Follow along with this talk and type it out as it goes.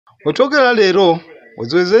Otwogera leero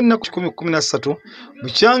weziweze ennaku 13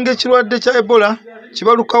 bukyanga ekirwadde kya Ebola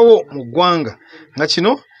kibalukawo mu ggwanga nga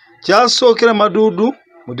kino kyasookera Maduudu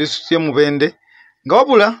mu disitulikiti y'e Mubende nga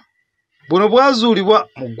wabula buno bwazuulibwa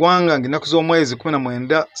mu ggwanga ng'ennaku z'omwezi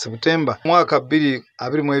 19 Septemba mwaka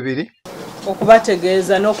 2022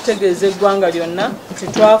 okubategeeza n'okutegeeza eggwanga lyonna nti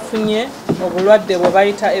twafunye obulwadde bwe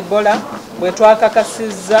bayita Ebola bwe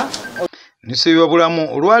twakakasizza. Nisibwa bulamu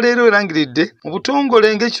olwaleero erangiridde mu butongole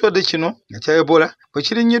ng'ekirwadde kino nga kya Ebola bwe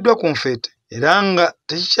kirinyiddwa ku nfeete era nga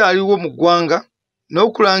tekikyaliwo mu ggwanga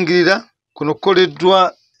n'okulangirira kuno kukoleddwa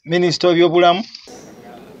Minisita w'ebyobulamu.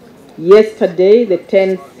 Yesterday, the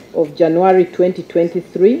 10th of January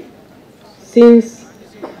 2023, since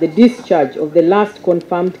the discharge of the last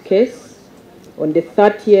confirmed case on the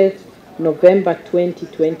 30th November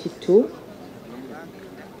 2022,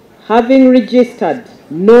 having registered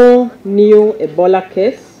no new Ebola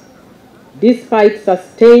case, despite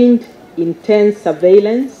sustained intense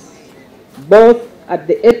surveillance, both at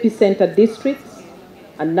the epicenter districts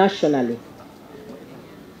and nationally.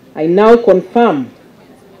 I now confirm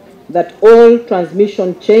that all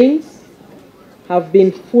transmission chains have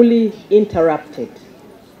been fully interrupted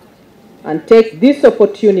and take this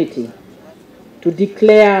opportunity to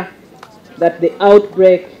declare that the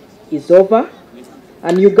outbreak is over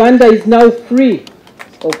and Uganda is now free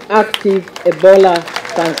of active Ebola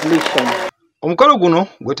transmission. Omukolo guno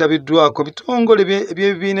gwetabiddwako bitongole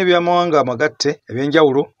by'ebibiina by'amawanga amagatte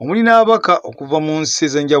eby'enjawulo omuli n'ababaka okuva mu nsi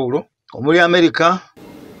ez'enjawulo omuli America.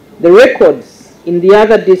 The records in the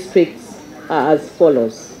other districts are as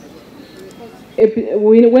follows.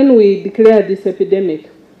 When we declared this epidemic,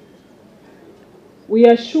 we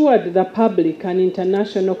assured the public and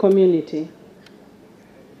international community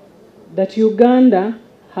that Uganda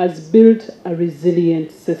has built a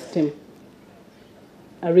resilient system.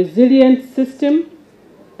 A resilient system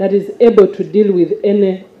that is able to deal with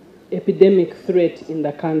any epidemic threat in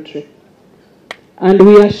the country. And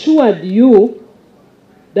we assured you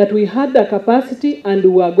that we had the capacity and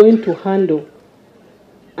we are going to handle.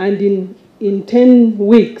 And in 10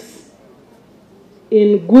 weeks,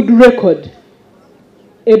 in good record,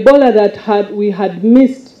 Ebola that we had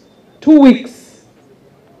missed 2 weeks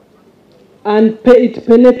and it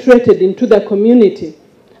penetrated into the community.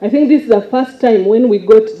 I think this is the first time when we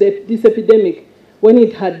got this epidemic when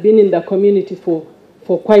it had been in the community for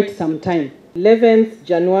quite some time. 11th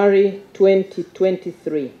January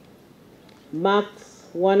 2023 marks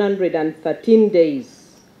 113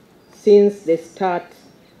 days since the start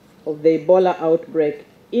of the Ebola outbreak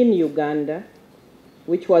in Uganda,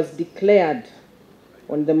 which was declared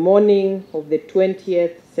on the morning of the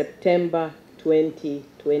 20th September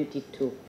 2022.